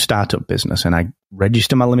got a new startup business and I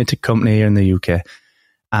register my limited company here in the UK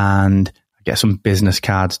and I get some business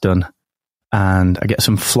cards done and I get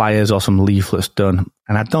some flyers or some leaflets done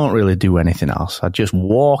and I don't really do anything else. I just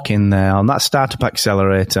walk in there on that startup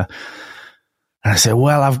accelerator and I say,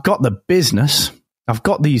 well, I've got the business. I've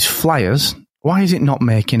got these flyers. Why is it not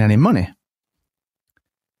making any money?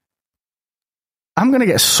 I'm going to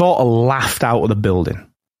get sort of laughed out of the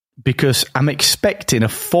building because I'm expecting a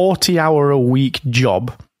 40-hour-a-week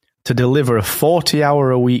job to deliver a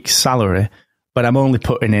 40-hour-a-week salary, but I'm only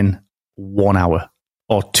putting in 1 hour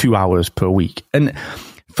or 2 hours per week. And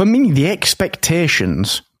for me, the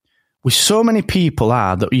expectations with so many people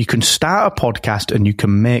are that you can start a podcast and you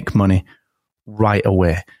can make money right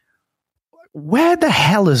away. Where the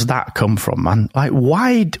hell has that come from, man? Like,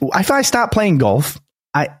 why? If I start playing golf,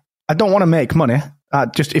 I don't want to make money.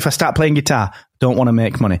 If I start playing guitar, I don't want to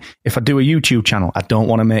make money. If I do a YouTube channel, I don't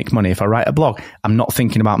want to make money. If I write a blog, I'm not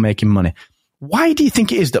thinking about making money. Why do you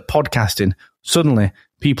think it is that podcasting, suddenly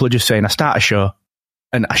people are just saying, I start a show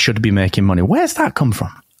and I should be making money? Where's that come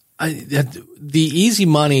from? The easy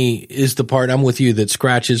money is the part, I'm with you, that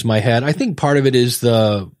scratches my head. I think part of it is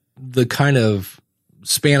the kind of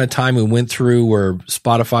span of time we went through where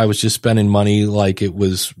Spotify was just spending money like it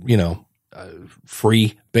was,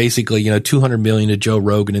 free, basically, 200 million to Joe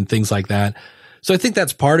Rogan and things like that. So I think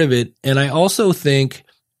that's part of it. And I also think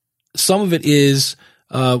some of it is,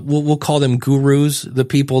 we'll call them gurus, the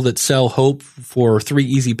people that sell hope for 3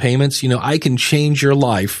 easy payments. I can change your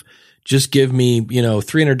life. Just give me,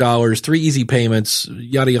 $300, 3 easy payments,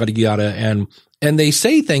 yada, yada, yada. And they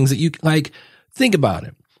say things that you like, think about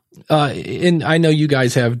it. And I know you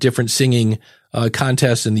guys have different singing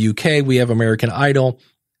contests in the UK. We have American Idol.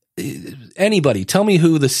 Anybody, tell me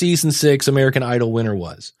who the season 6 American Idol winner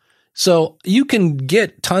was. So you can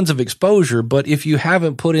get tons of exposure, but if you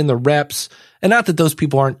haven't put in the reps, and not that those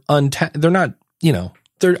people aren't, they're not,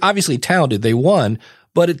 they're obviously talented. They won,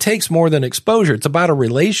 but it takes more than exposure. It's about a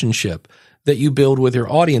relationship that you build with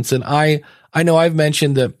your audience. And I know I've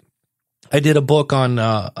mentioned that I did a book on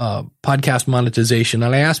podcast monetization,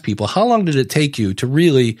 and I asked people, how long did it take you to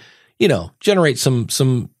really, generate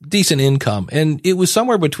some decent income? And it was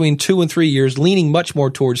somewhere between 2 and 3 years, leaning much more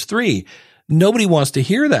towards 3. Nobody wants to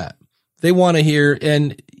hear that. They want to hear,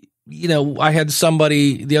 and, I had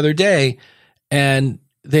somebody the other day, and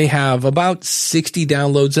they have about 60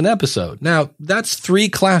 downloads an episode. Now, that's 3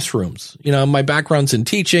 classrooms. My background's in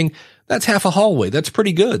teaching. That's half a hallway. That's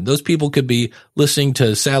pretty good. Those people could be listening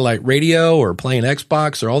to satellite radio or playing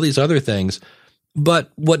Xbox or all these other things.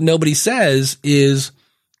 But what nobody says is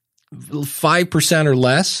 5% or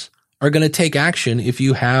less are going to take action if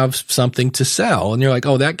you have something to sell. And you're like,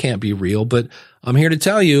 oh, that can't be real. But I'm here to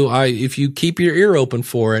tell you, if you keep your ear open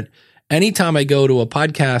for it, anytime I go to a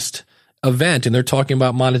podcast event and they're talking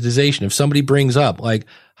about monetization, if somebody brings up like,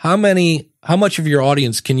 how much of your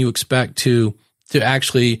audience can you expect to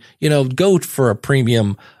actually, go for a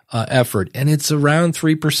premium effort? And it's around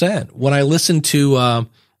 3%. When I listen to,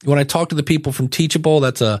 when I talk to the people from Teachable,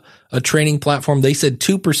 that's a training platform, they said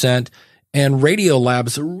 2%. And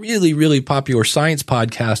Radiolab's a really, really popular science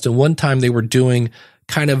podcast. And one time they were doing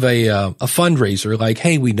kind of a fundraiser, like,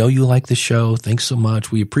 hey, we know you like the show. Thanks so much.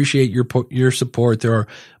 We appreciate your support. There are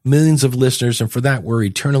millions of listeners, and for that, we're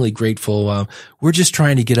eternally grateful. We're just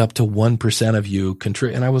trying to get up to 1% of you.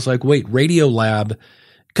 And I was like, wait, Radiolab.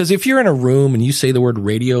 Because if you're in a room and you say the word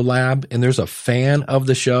Radiolab and there's a fan of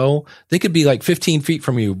the show, they could be like 15 feet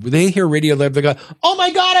from you. They hear Radiolab, they go, oh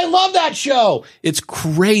my God, I love that show. It's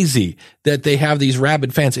crazy that they have these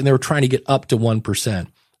rabid fans, and they were trying to get up to 1%.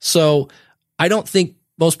 So I don't think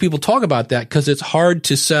most people talk about that because it's hard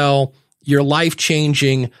to sell your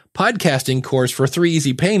life-changing podcasting course for 3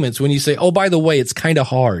 easy payments when you say, oh, by the way, it's kind of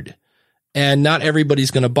hard. And not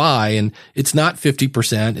everybody's going to buy, and it's not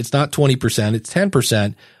 50%, it's not 20%, it's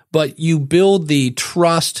 10%, but you build the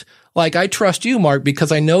trust. Like, I trust you, Mark,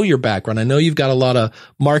 because I know your background. I know you've got a lot of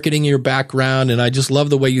marketing in your background, and I just love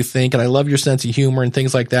the way you think, and I love your sense of humor and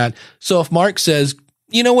things like that. So if Mark says,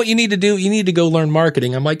 you know what you need to do? You need to go learn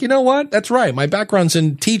marketing. I'm like, you know what? That's right. My background's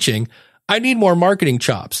in teaching. I need more marketing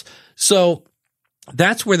chops. So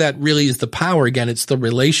that's where that really is the power. Again, it's the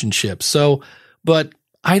relationship. So, but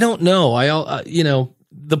I don't know.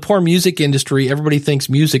 The poor music industry, everybody thinks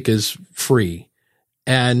music is free,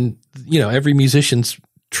 and, every musician's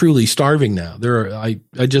truly starving now.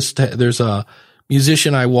 There's a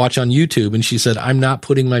musician I watch on YouTube, and she said, I'm not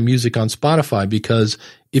putting my music on Spotify because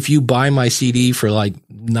if you buy my CD for like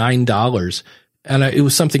 $9, and it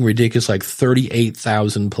was something ridiculous, like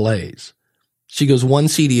 38,000 plays. She goes, one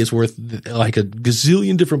CD is worth like a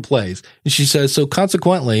gazillion different plays. And she says, so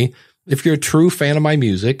consequently, if you're a true fan of my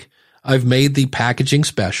music, I've made the packaging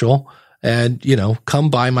special, and, come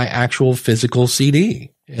buy my actual physical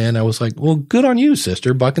CD. And I was like, well, good on you,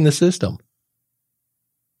 sister, bucking the system.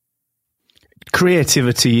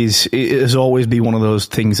 Creativity has always been one of those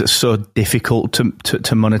things that's so difficult to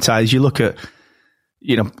monetize. You look at,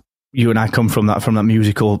 you and I come from that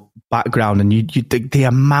musical background, and the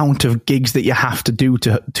amount of gigs that you have to do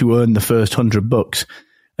to earn the first $100.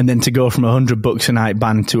 And then to go from $100 a night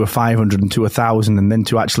band to a 500 and to 1,000, and then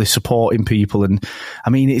to actually supporting people. And I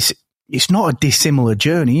mean, it's not a dissimilar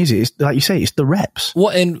journey, is it? It's, like you say, it's the reps. Well,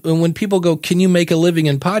 and when people go, can you make a living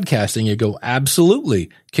in podcasting? You go, absolutely.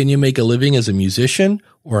 Can you make a living as a musician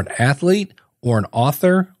or an athlete or an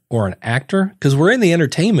author or an actor? Because we're in the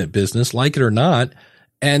entertainment business, like it or not.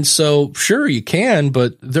 And so, sure, you can,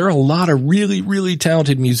 but there are a lot of really, really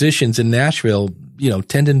talented musicians in Nashville,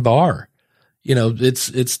 Tendon Bar.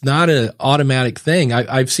 It's not an automatic thing.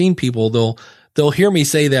 I've seen people, they'll hear me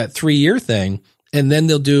say that 3-year thing, and then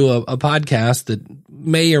they'll do a podcast that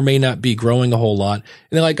may or may not be growing a whole lot. And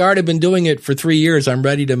they're like, all right, I've been doing it for 3 years. I'm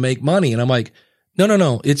ready to make money. And I'm like,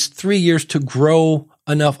 no. It's 3 years to grow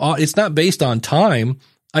enough. It's not based on time.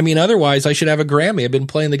 I mean, otherwise I should have a Grammy. I've been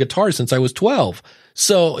playing the guitar since I was 12.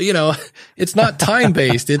 So, it's not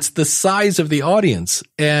time-based. It's the size of the audience.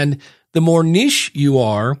 And the more niche you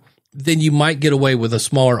are, then you might get away with a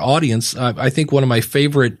smaller audience. I think one of my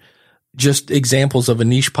favorite just examples of a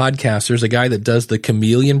niche podcast, there's a guy that does the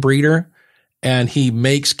chameleon breeder, and he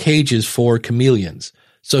makes cages for chameleons.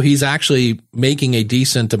 So he's actually making a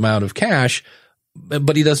decent amount of cash,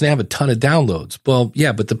 but he doesn't have a ton of downloads. Well,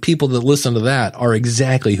 yeah, but the people that listen to that are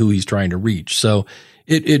exactly who he's trying to reach. So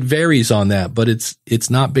it varies on that, but it's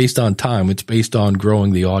not based on time. It's based on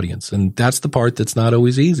growing the audience. And that's the part that's not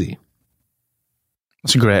always easy.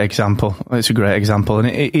 That's a great example. It's a great example. And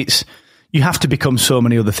it's you have to become so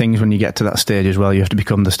many other things when you get to that stage as well. You have to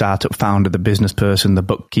become the startup founder, the business person, the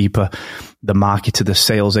bookkeeper, the marketer, the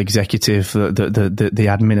sales executive, the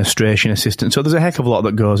administration assistant. So there's a heck of a lot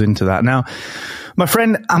that goes into that. Now, my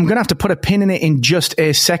friend, I'm going to have to put a pin in it in just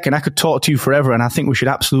a second. I could talk to you forever, and I think we should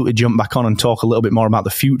absolutely jump back on and talk a little bit more about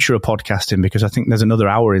the future of podcasting, because I think there's another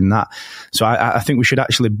hour in that. So I think we should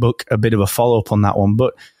actually book a bit of a follow-up on that one.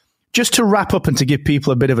 But just to wrap up and to give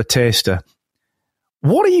people a bit of a taster,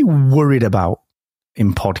 what are you worried about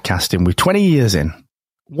in podcasting? We're 20 years in.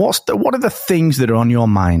 What are the things that are on your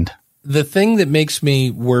mind? The thing that makes me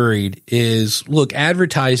worried is, look,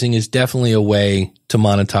 advertising is definitely a way to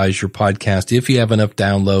monetize your podcast if you have enough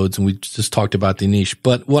downloads, and we just talked about the niche.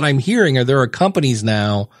 But what I'm hearing are there are companies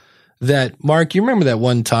now that, Mark, you remember that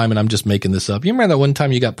one time, and I'm just making this up, you remember that one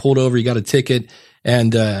time you got pulled over, you got a ticket,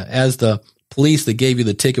 and as the police that gave you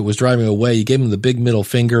the ticket was driving away, you gave them the big middle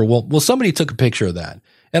finger. Well, somebody took a picture of that.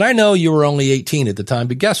 And I know you were only 18 at the time,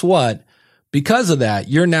 but guess what? Because of that,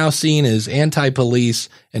 you're now seen as anti-police,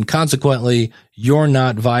 and consequently, you're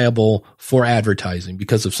not viable for advertising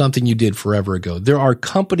because of something you did forever ago. There are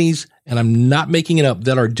companies, and I'm not making it up,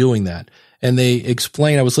 that are doing that. And they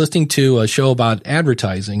explain, I was listening to a show about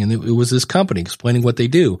advertising, and it was this company explaining what they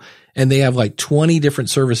do. And they have like 20 different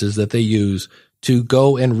services that they use to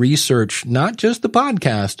go and research not just the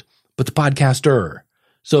podcast, but the podcaster.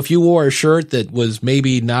 So if you wore a shirt that was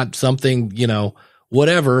maybe not something,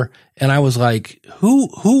 whatever, and I was like, who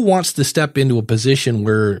wants to step into a position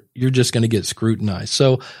where you're just going to get scrutinized?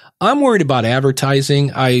 So I'm worried about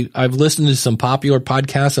advertising. I've listened to some popular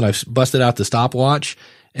podcasts, and I've busted out the stopwatch,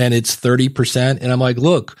 and it's 30%. And I'm like,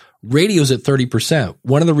 look, radio's at 30%.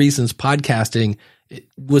 One of the reasons podcasting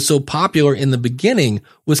was so popular in the beginning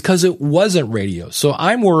was because it wasn't radio. So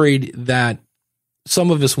I'm worried that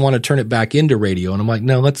some of us want to turn it back into radio. And I'm like,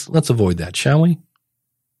 no, let's avoid that, shall we?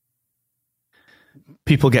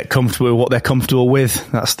 People get comfortable with what they're comfortable with.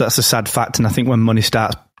 That's a sad fact. And I think when money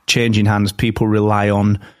starts changing hands, people rely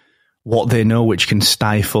on what they know, which can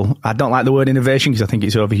stifle. I don't like the word innovation because I think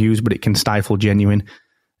it's overused, but it can stifle genuine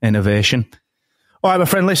innovation. All right, my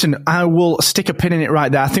friend, listen, I will stick a pin in it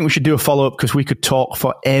right there. I think we should do a follow-up because we could talk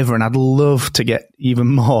forever, and I'd love to get even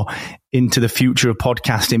more into the future of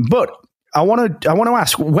podcasting. But I want to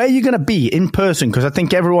ask, where are you going to be in person? Because I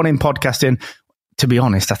think everyone in podcasting, to be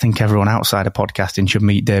honest, I think everyone outside of podcasting should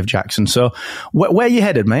meet Dave Jackson. So where are you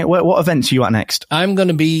headed, mate? What events are you at next? I'm going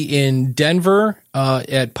to be in Denver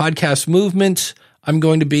at Podcast Movement. I'm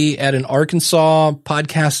going to be at an Arkansas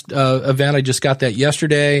podcast event. I just got that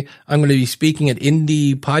yesterday. I'm going to be speaking at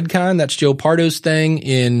Indie PodCon. That's Joe Pardo's thing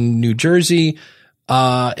in New Jersey.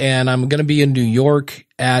 And I'm going to be in New York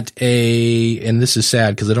at and this is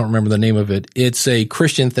sad because I don't remember the name of it. It's a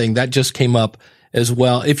Christian thing that just came up as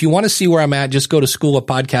well. If you want to see where I'm at, just go to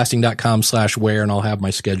schoolofpodcasting.com/where, and I'll have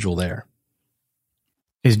my schedule there.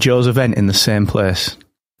 Is Joe's event in the same place?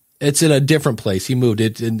 It's in a different place. He moved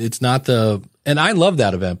it. It's not and I love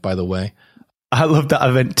that event, by the way. I love that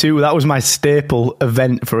event too. That was my staple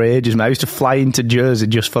event for ages. I used to fly into Jersey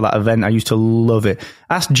just for that event. I used to love it.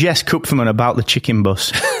 Ask Jess Kupferman about the chicken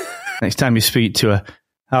bus next time you speak to her.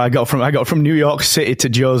 I got from New York City to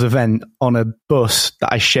Joe's event on a bus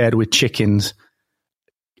that I shared with chickens.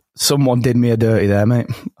 Someone did me a dirty there, mate.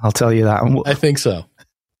 I'll tell you that. I think so.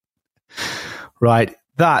 Right.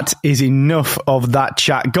 That is enough of that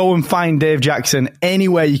chat. Go and find Dave Jackson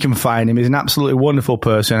anywhere you can find him. He's an absolutely wonderful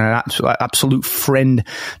person, an absolute friend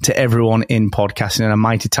to everyone in podcasting, and a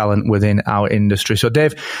mighty talent within our industry. So,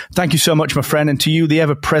 Dave, thank you so much, my friend. And to you, the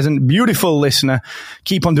ever-present, beautiful listener,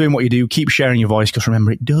 keep on doing what you do. Keep sharing your voice, because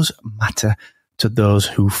remember, it does matter to those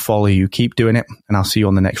who follow you. Keep doing it, and I'll see you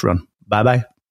on the next run. Bye-bye.